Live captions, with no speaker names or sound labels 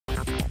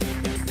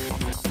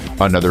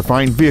Another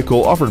fine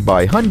vehicle offered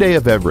by Hyundai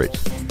of Everett.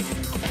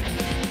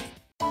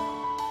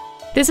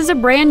 This is a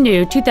brand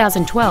new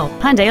 2012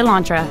 Hyundai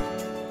Elantra.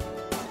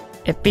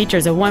 It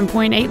features a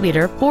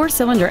 1.8-liter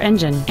four-cylinder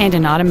engine and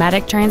an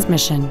automatic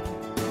transmission.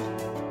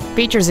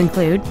 Features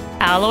include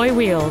alloy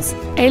wheels,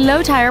 a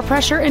low tire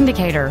pressure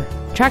indicator,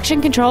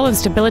 traction control and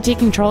stability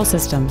control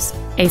systems,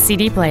 a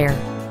CD player,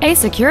 a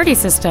security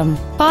system,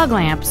 fog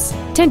lamps,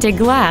 tinted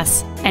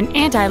glass, an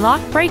anti-lock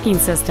braking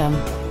system,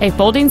 a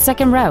folding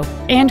second row,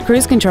 and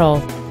cruise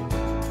control.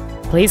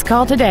 Please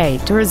call today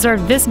to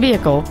reserve this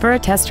vehicle for a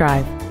test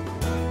drive.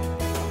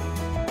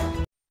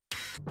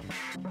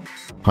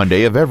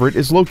 Hyundai of Everett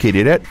is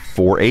located at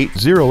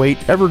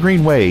 4808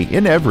 Evergreen Way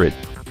in Everett.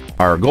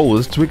 Our goal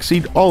is to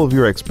exceed all of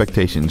your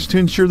expectations to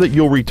ensure that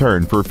you'll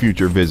return for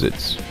future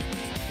visits.